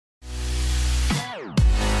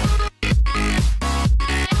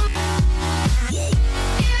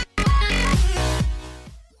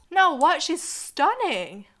know what? She's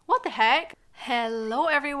stunning. What the heck? Hello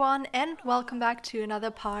everyone and welcome back to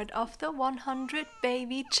another part of the 100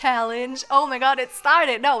 baby challenge. Oh my god, it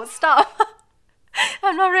started. No, stop.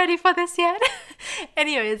 I'm not ready for this yet.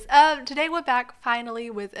 Anyways, today we're back finally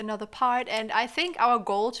with another part, and I think our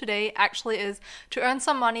goal today actually is to earn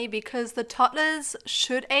some money because the toddlers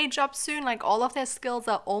should age up soon. Like, all of their skills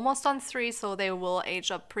are almost on 3, so they will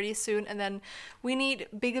age up pretty soon, and then we need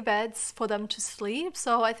bigger beds for them to sleep.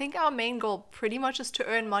 So I think our main goal pretty much is to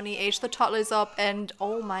earn money, age the toddlers up, and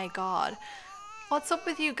oh my god. What's up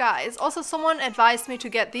with you guys? Also, someone advised me to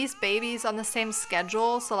get these babies on the same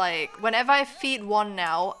schedule, so like whenever I feed one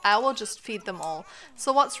now, I will just feed them all.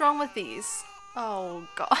 So what's wrong with these? Oh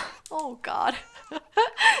god. Oh god.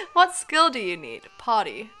 What skill do you need?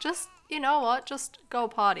 Potty. Just, you know what? Just go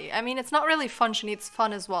potty. I mean, it's not really fun. She needs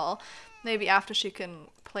fun as well. Maybe after she can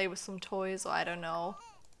play with some toys, or I don't know.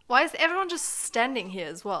 Why is everyone just standing here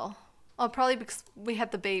as well? Oh, probably because we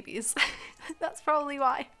had the babies. That's probably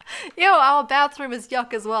why. Ew, our bathroom is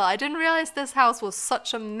yuck as well. I didn't realize this house was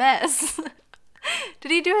such a mess.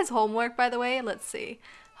 Did he do his homework, by the way? Let's see.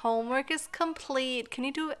 Homework is complete. Can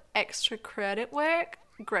you do extra credit work?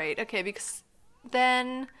 Great. Okay, because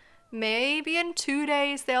then maybe in 2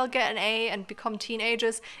 days they'll get an A and become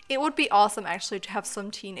teenagers. It would be awesome actually to have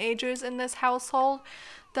some teenagers in this household.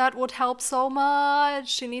 That would help so much.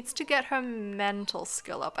 She needs to get her mental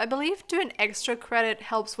skill up. I believe doing extra credit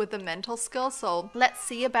helps with the mental skill, so let's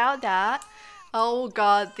see about that. Oh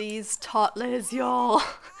god, these toddlers, y'all.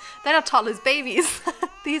 They're not toddlers, babies.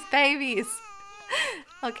 These babies.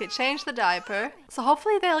 Okay, change the diaper. So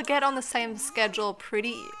hopefully they'll get on the same schedule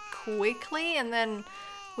pretty quickly, and then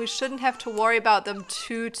we shouldn't have to worry about them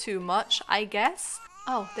too much, I guess.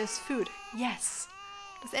 Oh, there's food. Yes.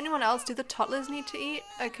 Does anyone else? Do the toddlers need to eat?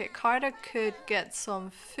 Okay, Carter could get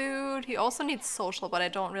some food. He also needs social, but I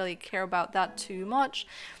don't really care about that too much.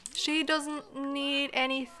 She doesn't need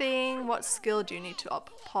anything. What skill do you need to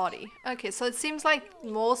up? Potty. Okay, so it seems like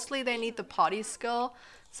mostly they need the potty skill.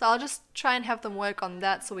 So I'll just try and have them work on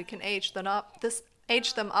that so we can age them up.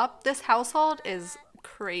 This household is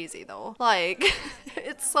crazy though. Like,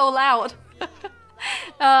 it's so loud.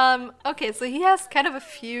 Okay, so he has kind of a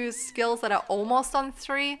few skills that are almost on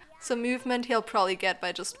 3. So movement he'll probably get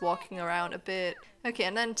by just walking around a bit. Okay,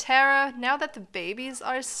 and then Terra, now that the babies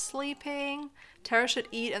are sleeping, Terra should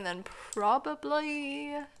eat and then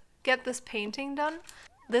probably get this painting done.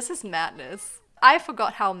 This is madness. I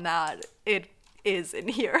forgot how mad it is in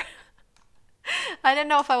here. I didn't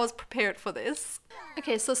know if I was prepared for this.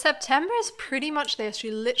 Okay, so September is pretty much there.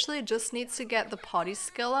 She literally just needs to get the potty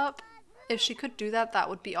skill up. If she could do that, that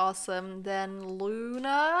would be awesome. Then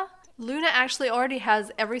Luna. Luna actually already has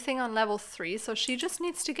everything on level 3, so she just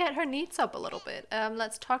needs to get her needs up a little bit.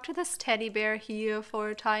 Let's talk to this teddy bear here for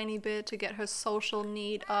a tiny bit to get her social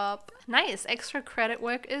need up. Nice, extra credit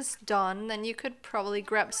work is done. Then you could probably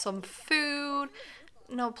grab some food.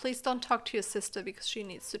 No, please don't talk to your sister because she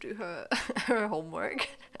needs to do her, her homework.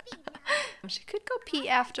 She could go pee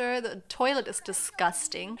after. The toilet is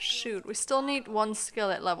disgusting. Shoot, we still need 1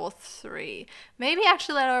 skill at level 3. Maybe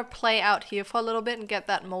actually let her play out here for a little bit and get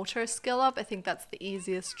that motor skill up. I think that's the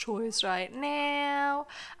easiest choice right now.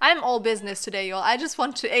 I'm all business today, y'all. I just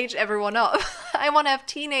want to age everyone up. I want to have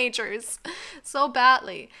teenagers so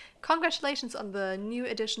badly. Congratulations on the new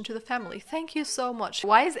addition to the family. Thank you so much.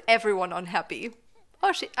 Why is everyone unhappy?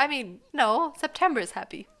 Oh, no, September is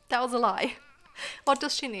happy. That was a lie. What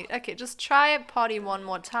does she need? Okay, just try potty one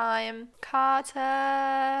more time.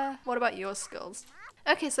 Carter, what about your skills?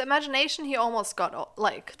 Okay, so imagination he almost got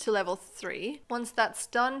like to level 3. Once that's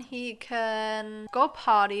done, he can go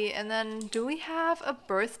potty, and then do we have a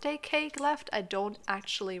birthday cake left? I don't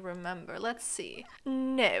actually remember. Let's see.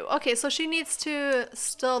 No. Okay, so she needs to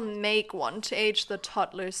still make one to age the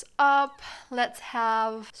toddlers up. Let's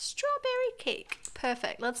have strawberry cake.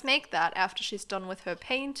 Perfect. Let's make that after she's done with her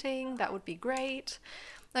painting. That would be great.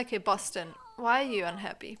 Okay, Boston, why are you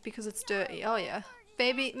unhappy? Because it's dirty. Oh yeah.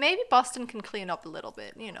 Maybe Boston can clean up a little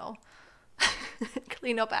bit, you know.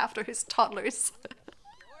 Clean up after his toddlers.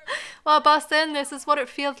 Well, Boston, this is what it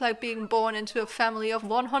feels like being born into a family of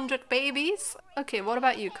 100 babies. Okay, what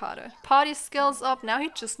about you, Carter? Potty skills up. Now he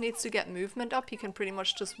just needs to get movement up. He can pretty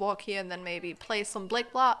much just walk here and then maybe play some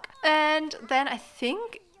Blick Block. And then I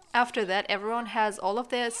think after that, everyone has all of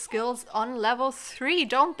their skills on level 3,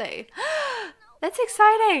 don't they? That's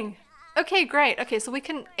exciting! Okay, great. Okay, so we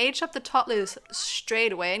can age up the toddlers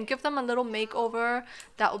straight away and give them a little makeover.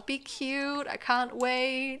 That would be cute. I can't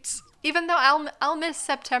wait. Even though I'll miss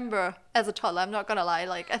September as a toddler, I'm not gonna lie.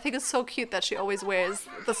 Like, I think it's so cute that she always wears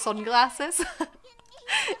the sunglasses.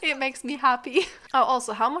 It makes me happy. Oh,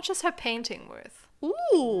 also, how much is her painting worth?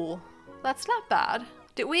 Ooh, that's not bad.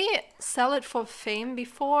 Did we sell it for fame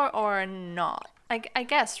before or not? I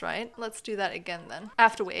guess, right? Let's do that again then.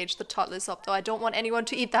 After we age the toddlers up, though. I don't want anyone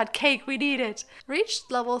to eat that cake. We need it.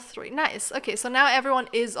 Reached level 3. Nice. Okay, so now everyone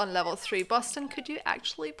is on level 3. Boston, could you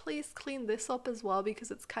actually please clean this up as well?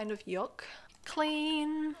 Because it's kind of yuck.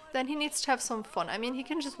 Clean. Then he needs to have some fun. I mean, he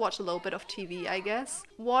can just watch a little bit of TV, I guess.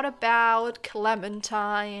 What about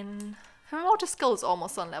Clementine? Her motor skill is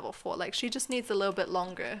almost on level 4. Like, she just needs a little bit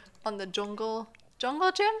longer on the jungle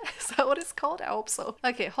gym? Is that what it's called? I hope so.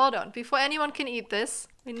 Okay, hold on. Before anyone can eat this,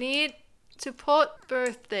 we need to put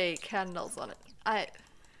birthday candles on it.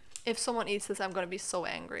 If someone eats this, I'm gonna be so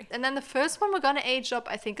angry. And then the first one we're gonna age up,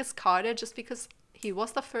 I think, is Carter, just because he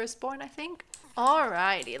was the firstborn, I think.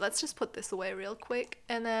 Alrighty, let's just put this away real quick.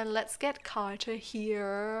 And then let's get Carter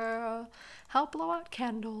here. Help blow out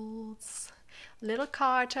candles. Little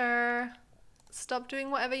Carter. Stop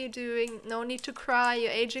doing whatever you're doing. No need to cry. You're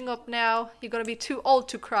aging up now. You're gonna be too old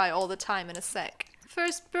to cry all the time in a sec.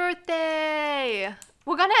 First birthday!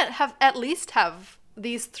 We're gonna at least have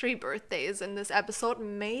these 3 birthdays in this episode.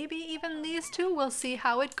 Maybe even these 2. We'll see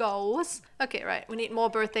how it goes. Okay, right. We need more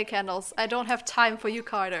birthday candles. I don't have time for you,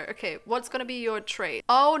 Carter. Okay, what's gonna be your trait?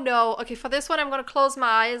 Oh no. Okay, for this one I'm gonna close my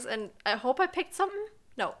eyes and I hope I picked something.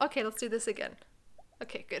 No. Okay, let's do this again.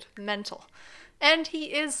 Okay, good. Mental. And he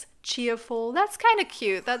is cheerful. That's kind of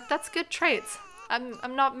cute. That's good traits.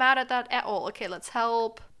 I'm not mad at that at all. Okay, let's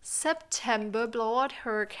help September blow out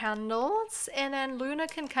her candles. And then Luna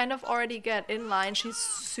can kind of already get in line. She's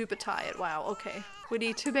super tired. Wow, okay. We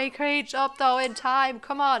need to make her age up though in time.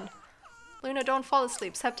 Come on. Luna, don't fall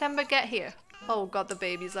asleep. September, get here. Oh god, the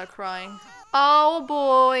babies are crying. Oh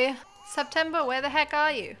boy. September, where the heck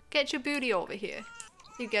are you? Get your booty over here.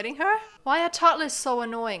 You getting her? Why are toddlers so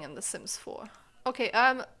annoying in The Sims 4? Okay,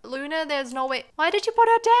 Luna, there's no way. Why did you put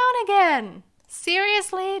her down again?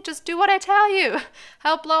 Seriously? Just do what I tell you.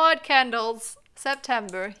 Help blow out candles.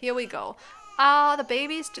 September, here we go. The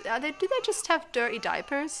babies, do they just have dirty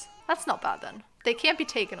diapers? That's not bad then. They can't be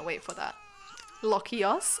taken away for that. Lucky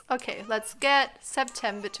us. Okay, let's get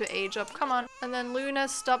September to age up. Come on. And then Luna,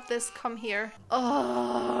 stop this. Come here.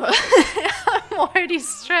 Oh, I'm already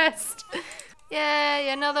stressed. Yay,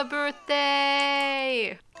 another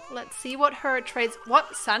birthday. Let's see what her traits.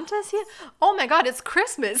 What? Santa's here? Oh my god, it's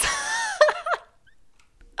Christmas.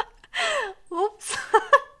 Oops.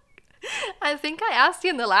 I think I asked you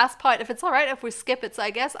in the last part if it's alright if we skip it. So I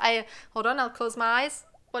guess hold on, I'll close my eyes.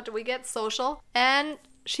 What do we get? Social. And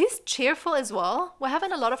she's cheerful as well. We're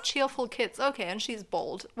having a lot of cheerful kids. Okay, and she's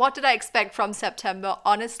bold. What did I expect from September?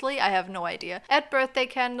 Honestly, I have no idea. At birthday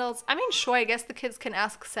candles. I mean, sure, I guess the kids can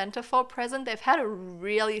ask Santa for a present. They've had a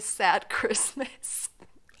really sad Christmas.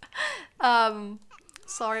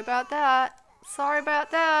 Sorry about that. Sorry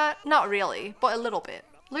about that. Not really, but a little bit.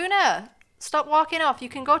 Luna, stop walking off. You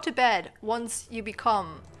can go to bed once you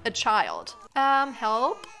become a child.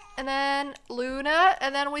 Help. And then Luna,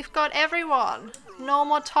 and then we've got everyone. No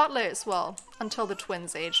more toddlers. Well, until the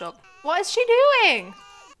twins age up. What is she doing?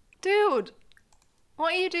 Dude,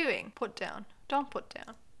 what are you doing? Put down. Don't put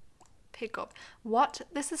down. Pick up. What?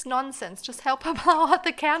 This is nonsense. Just help her blow out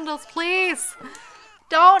the candles, please.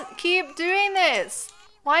 Don't keep doing this.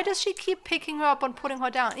 Why does she keep picking her up and putting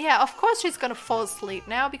her down? Yeah, of course she's gonna fall asleep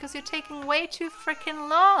now because you're taking way too freaking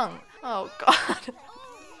long. Oh god.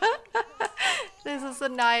 This is a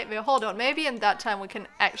nightmare. Hold on, maybe in that time we can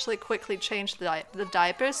actually quickly change the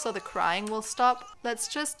diapers so the crying will stop. Let's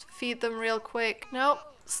just feed them real quick. Nope,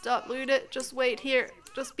 stop, Luna. Just wait here.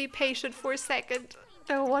 Just be patient for a second.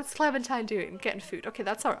 Oh, what's Clementine doing? Getting food. Okay,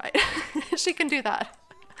 that's alright. She can do that.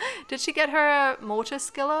 Did she get her motor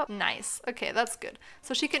skill up? Nice. Okay, that's good.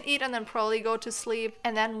 So she can eat and then probably go to sleep.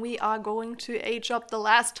 And then we are going to age up the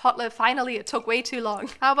last toddler. Finally, it took way too long.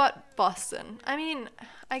 How about Boston? I mean,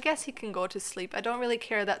 I guess he can go to sleep. I don't really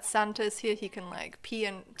care that Santa is here. He can like pee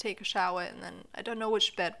and take a shower. And then I don't know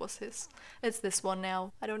which bed was his. It's this one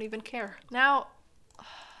now. I don't even care. Now...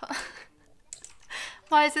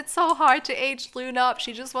 Why is it so hard to age Luna up?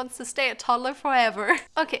 She just wants to stay a toddler forever.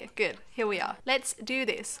 Okay, good. Here we are. Let's do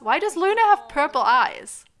this. Why does Luna have purple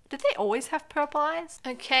eyes? Did they always have purple eyes?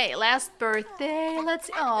 Okay, last birthday. Let's...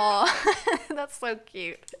 Aww. That's so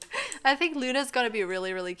cute. I think Luna's gonna be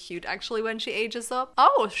really, really cute actually when she ages up.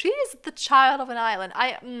 Oh, she's the child of an island.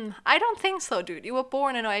 I don't think so, dude. You were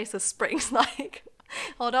born in Oasis Springs, like...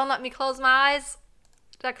 Hold on, let me close my eyes.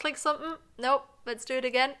 Did I click something? Nope. Let's do it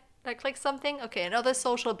again. Did I click something? Okay, another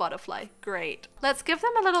social butterfly. Great. Let's give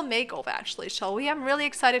them a little makeover actually, shall we? I'm really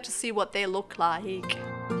excited to see what they look like.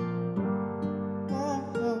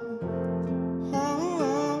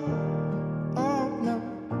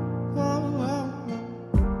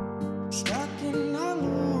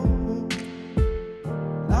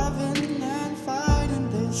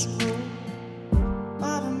 status quo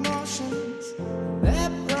of emotions. They're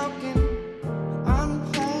broken,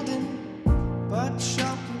 unholding, but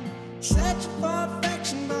shocking. Searching for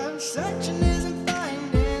affection, but searching isn't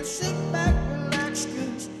finding. Sit back, relax,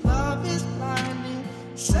 'cause love is blinding.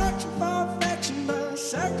 Searching for affection, but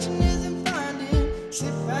searching isn't finding.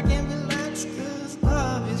 Sit back and relax, 'cause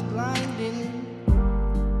love is blinding.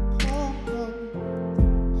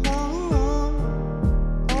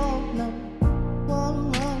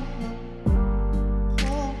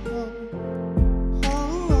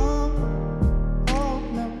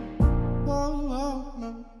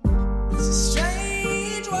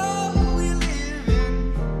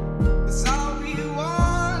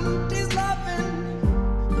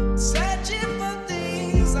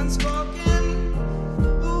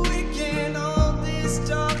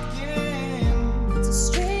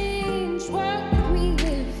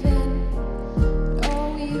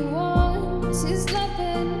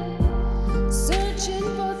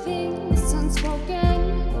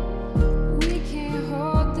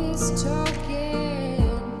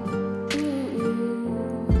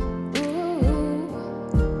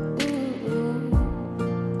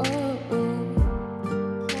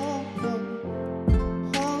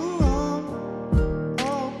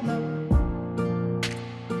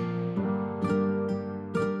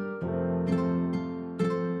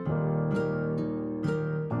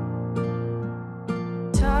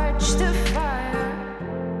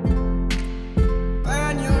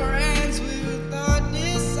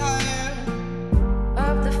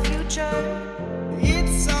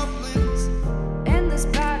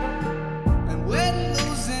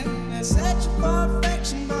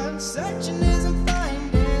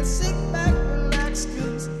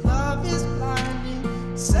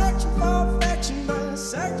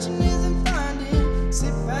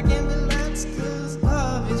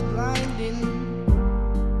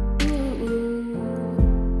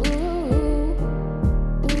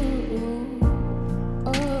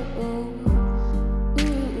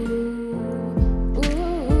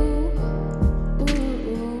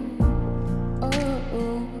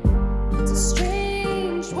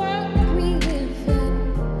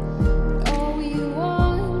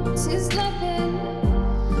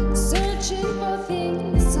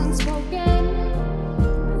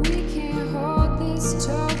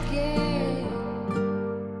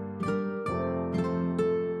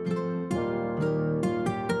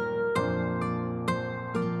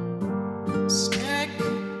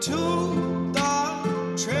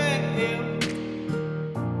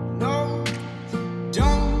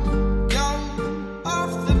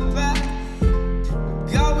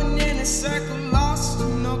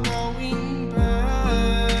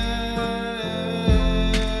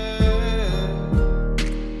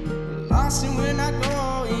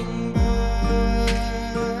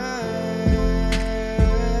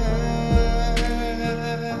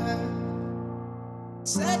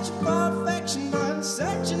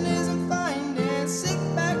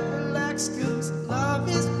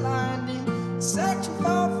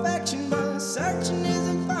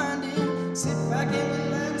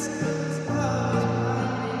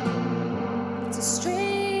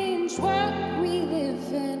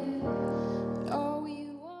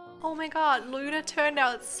 Oh my god, Luna turned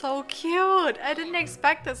out so cute. I didn't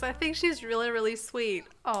expect this. I think she's really sweet.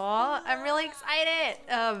 Aw, I'm really excited.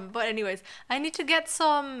 But anyways, I need to get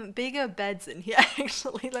some bigger beds in here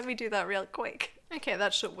actually. Let me do that real quick. Okay,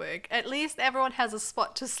 that should work. At least everyone has a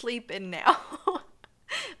spot to sleep in now.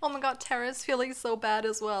 Oh my god, Terra's feeling so bad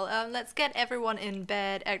as well. Let's get everyone in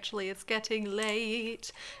bed. Actually, it's getting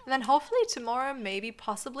late. And then hopefully tomorrow, maybe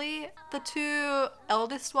possibly, the two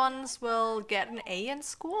eldest ones will get an A in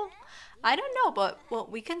school. I don't know, but well,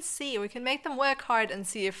 we can see. We can make them work hard and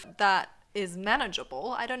see if that is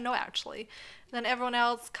manageable. I don't know actually. Then everyone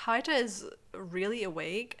else, Kaita is really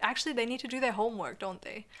awake. Actually, they need to do their homework, don't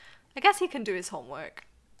they? I guess he can do his homework.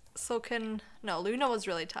 So can... No, Luna was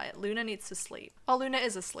really tired. Luna needs to sleep. Oh, Luna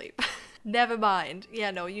is asleep. Never mind.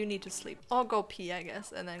 Yeah, no, you need to sleep. Or go pee, I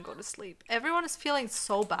guess, and then go to sleep. Everyone is feeling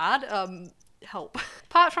so bad. Help.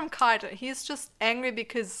 Apart from Carter, he's just angry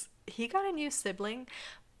because he got a new sibling.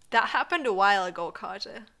 That happened a while ago,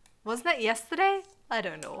 Carter. Wasn't that yesterday? I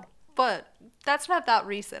don't know. But that's not that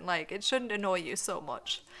recent. Like, it shouldn't annoy you so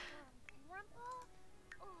much.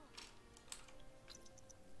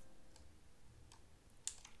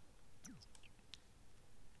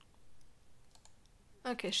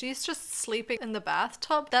 Okay, she's just sleeping in the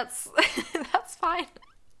bathtub. That's that's fine.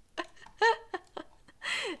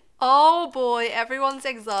 Oh boy, everyone's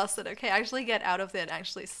exhausted. Okay, actually get out of there and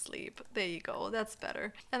actually sleep. There you go, that's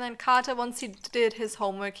better. And then Carter, once he did his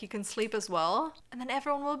homework, he can sleep as well. And then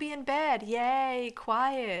everyone will be in bed. Yay,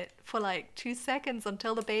 quiet for like 2 seconds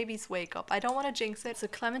until the babies wake up. I don't want to jinx it. So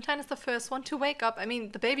Clementine is the first one to wake up. I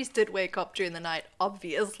mean, the babies did wake up during the night,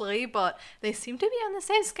 obviously, but they seem to be on the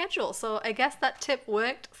same schedule. So I guess that tip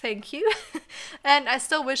worked. Thank you. And I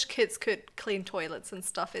still wish kids could clean toilets and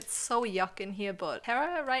stuff. It's so yuck in here, but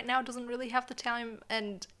Terra right now doesn't really have the time,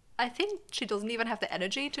 and I think she doesn't even have the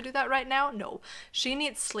energy to do that right now. No, she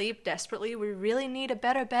needs sleep desperately. We really need a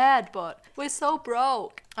better bed, but we're so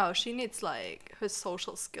broke. Oh, she needs like her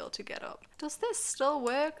social skill to get up. Does this still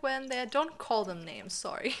work when they're... Don't call them names,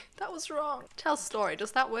 sorry. That was wrong. Tell story,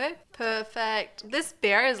 does that work? Perfect. This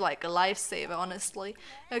bear is like a lifesaver, honestly.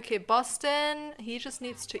 Okay, Boston, he just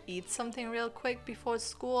needs to eat something real quick before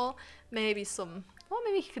school. Maybe some... Well,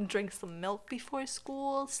 maybe he can drink some milk before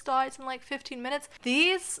school starts in like 15 minutes.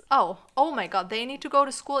 These, oh my god, they need to go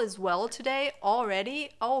to school as well today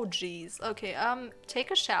already? Oh geez. Okay, take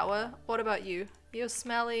a shower. What about you? You're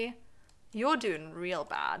smelly. You're doing real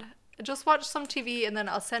bad. Just watch some TV and then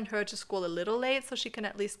I'll send her to school a little late so she can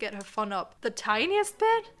at least get her fun up. The tiniest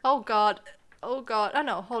bit? Oh god. Oh god, oh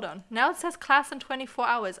no, hold on. Now it says class in 24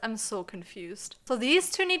 hours. I'm so confused. So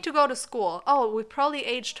these two need to go to school. Oh, we probably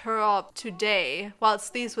aged her up today,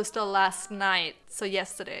 whilst these were still last night, so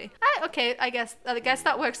yesterday. Okay, I guess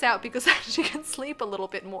that works out because she can sleep a little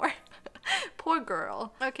bit more. Poor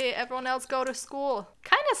girl. Okay, everyone else go to school.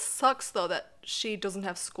 Kinda sucks though that she doesn't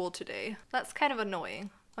have school today. That's kind of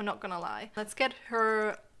annoying, I'm not gonna lie. Let's get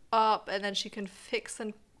her up and then she can fix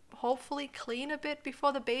and hopefully clean a bit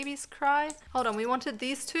before the babies cry. Hold on, we wanted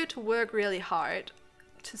these two to work really hard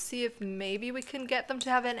to see if maybe we can get them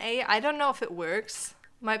to have an A. I don't know if it works.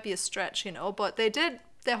 Might be a stretch, you know, but they did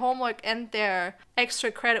their homework and their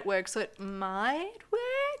extra credit work, so it might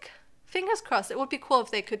work. Fingers crossed. It would be cool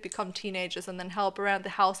if they could become teenagers and then help around the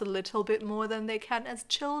house a little bit more than they can as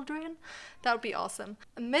children. That would be awesome.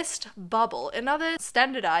 Missed bubble. Another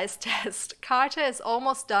standardized test. Carter is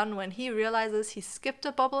almost done when he realizes he skipped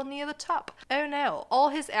a bubble near the top. Oh no, all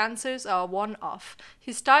his answers are one off.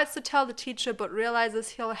 He starts to tell the teacher but realizes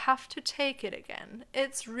he'll have to take it again.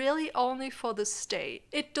 It's really only for the state.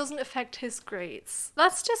 It doesn't affect his grades.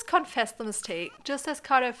 Let's just confess the mistake. Just as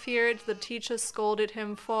Carter feared, the teacher scolded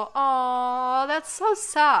him for, "Aww, that's so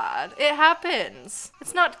sad. It happens.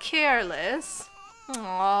 It's not careless."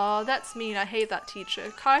 Aw, that's mean. I hate that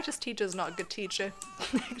teacher. Carter's teacher's not a good teacher.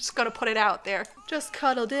 Just gotta put it out there. Just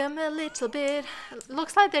cuddled him a little bit.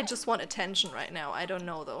 Looks like they just want attention right now. I don't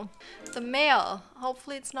know though. The mail.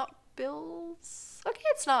 Hopefully it's not bills. Okay,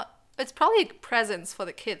 it's not. It's probably presents for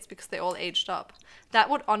the kids because they all aged up. That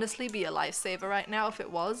would honestly be a lifesaver right now if it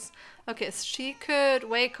was. Okay, so she could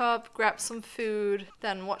wake up, grab some food,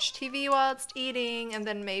 then watch TV whilst eating, and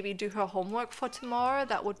then maybe do her homework for tomorrow.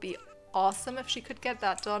 That would be awesome if she could get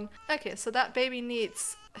that done. Okay, so that baby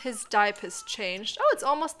needs his diapers changed. Oh, it's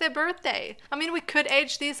almost their birthday. I mean, we could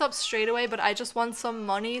age these up straight away, but I just want some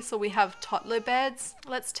money so we have toddler beds.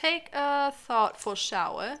 Let's take a thoughtful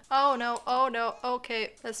shower. Oh no, oh no.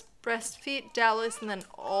 Okay, let's breastfeed Dallas and then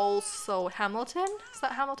also Hamilton. Is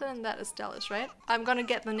that Hamilton? And that is Dallas, right? I'm gonna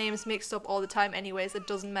get the names mixed up all the time anyways, it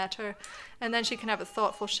doesn't matter. And then she can have a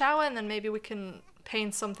thoughtful shower and then maybe we can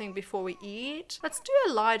paint something before we eat. Let's do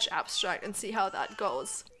a large abstract and see how that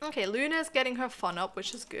goes. Okay, Luna's getting her fun up,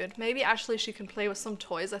 which is good. Maybe actually she can play with some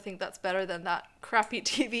toys. I think that's better than that crappy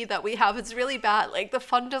TV that we have. It's really bad. Like, the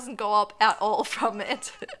fun doesn't go up at all from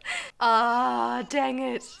it. Ah, dang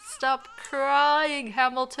it. Stop crying,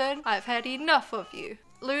 Hamilton. I've had enough of you.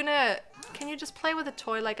 Luna, can you just play with a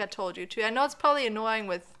toy like I told you to? I know it's probably annoying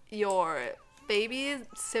with your baby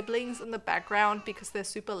siblings in the background because they're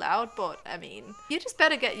super loud, but I mean, you just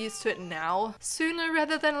better get used to it now. Sooner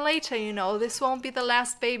rather than later, you know. This won't be the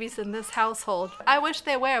last babies in this household. I wish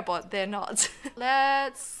they were, but they're not.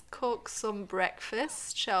 Let's cook some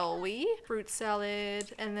breakfast, shall we? Fruit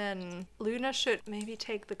salad, and then Luna should maybe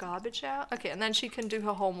take the garbage out. Okay, and then she can do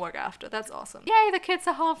her homework after. That's awesome. Yay, the kids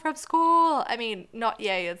are home from school! I mean, not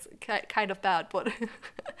yay, it's kind of bad, but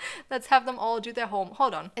let's have them all do their home.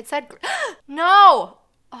 Hold on. It said... No!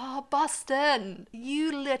 Oh, Boston,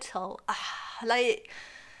 you little... like...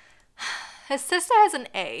 His sister has an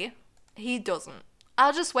A. He doesn't.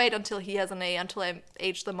 I'll just wait until he has an A until I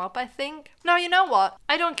age them up, I think. No, you know what?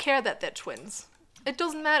 I don't care that they're twins. It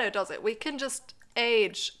doesn't matter, does it? We can just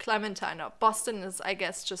age Clementine up. Boston is, I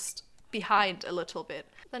guess, just behind a little bit.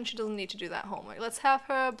 Then she doesn't need to do that homework. Let's have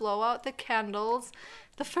her blow out the candles.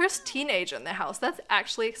 The first teenager in the house. That's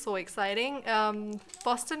actually so exciting.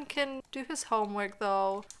 Boston can do his homework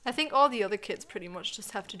though. I think all the other kids pretty much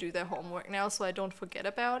just have to do their homework now, so I don't forget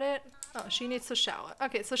about it. Oh, she needs to shower.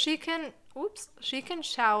 Okay, so she can, oops, she can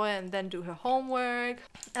shower and then do her homework.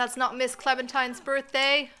 That's not Miss Clementine's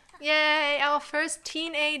birthday. Yay, our first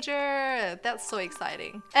teenager. That's so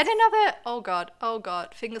exciting. And another, oh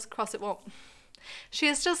God, fingers crossed it won't. She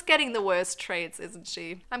is just getting the worst traits, isn't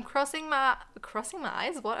she? I'm crossing my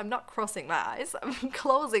eyes? What? I'm not crossing my eyes. I'm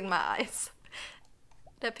closing my eyes.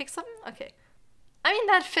 Did I pick something? Okay. I mean,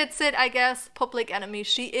 that fits it, I guess. Public enemy.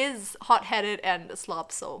 She is hot-headed and a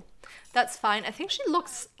slob, so that's fine. I think she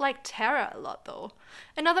looks like Terra a lot, though.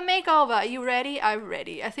 Another makeover. Are you ready? I'm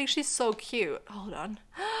ready. I think she's so cute. Hold on.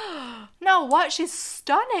 No, what? She's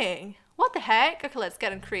stunning. What the heck? Okay, let's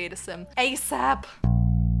get and create a sim ASAP.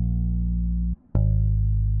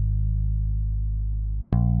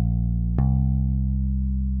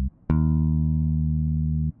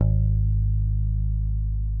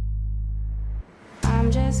 I'm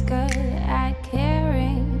just good at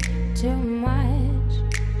caring too much.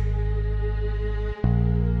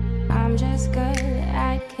 I'm just good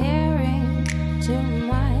at caring too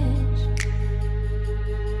much.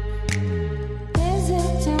 Is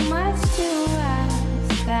it too much to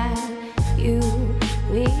ask that you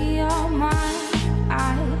be all mine?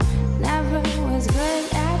 I never was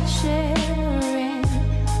good at sharing.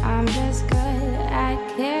 I'm just good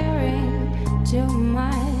at caring too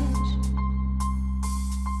much.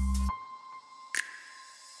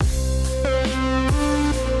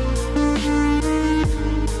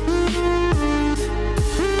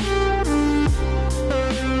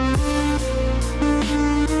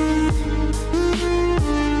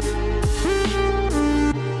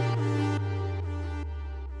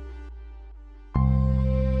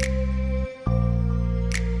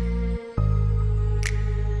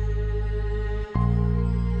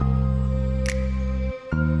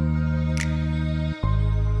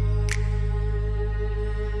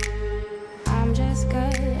 I'm just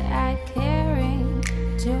good at caring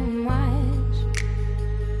too much.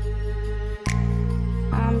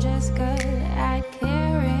 I'm just good at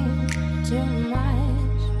caring too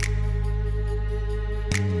much.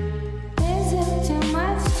 Is it too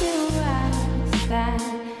much to ask that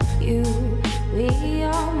you be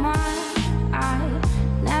all mine? I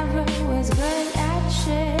never was good at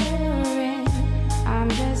sharing. I'm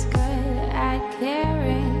just good at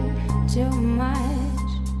caring too much.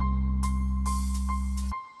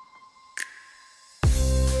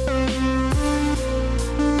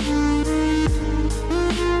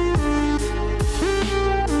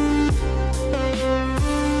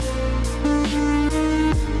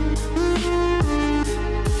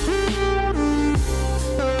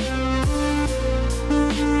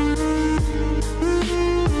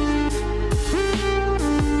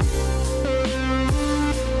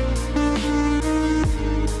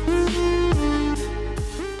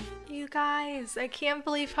 I can't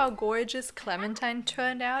believe how gorgeous Clementine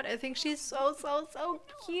turned out. I think she's so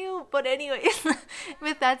cute. But anyways,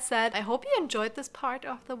 with that said, I hope you enjoyed this part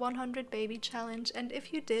of the 100 baby challenge, and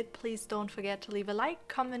if you did, please don't forget to leave a like,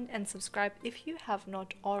 comment and subscribe if you have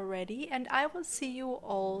not already, and I will see you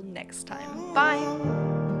all next time. Bye!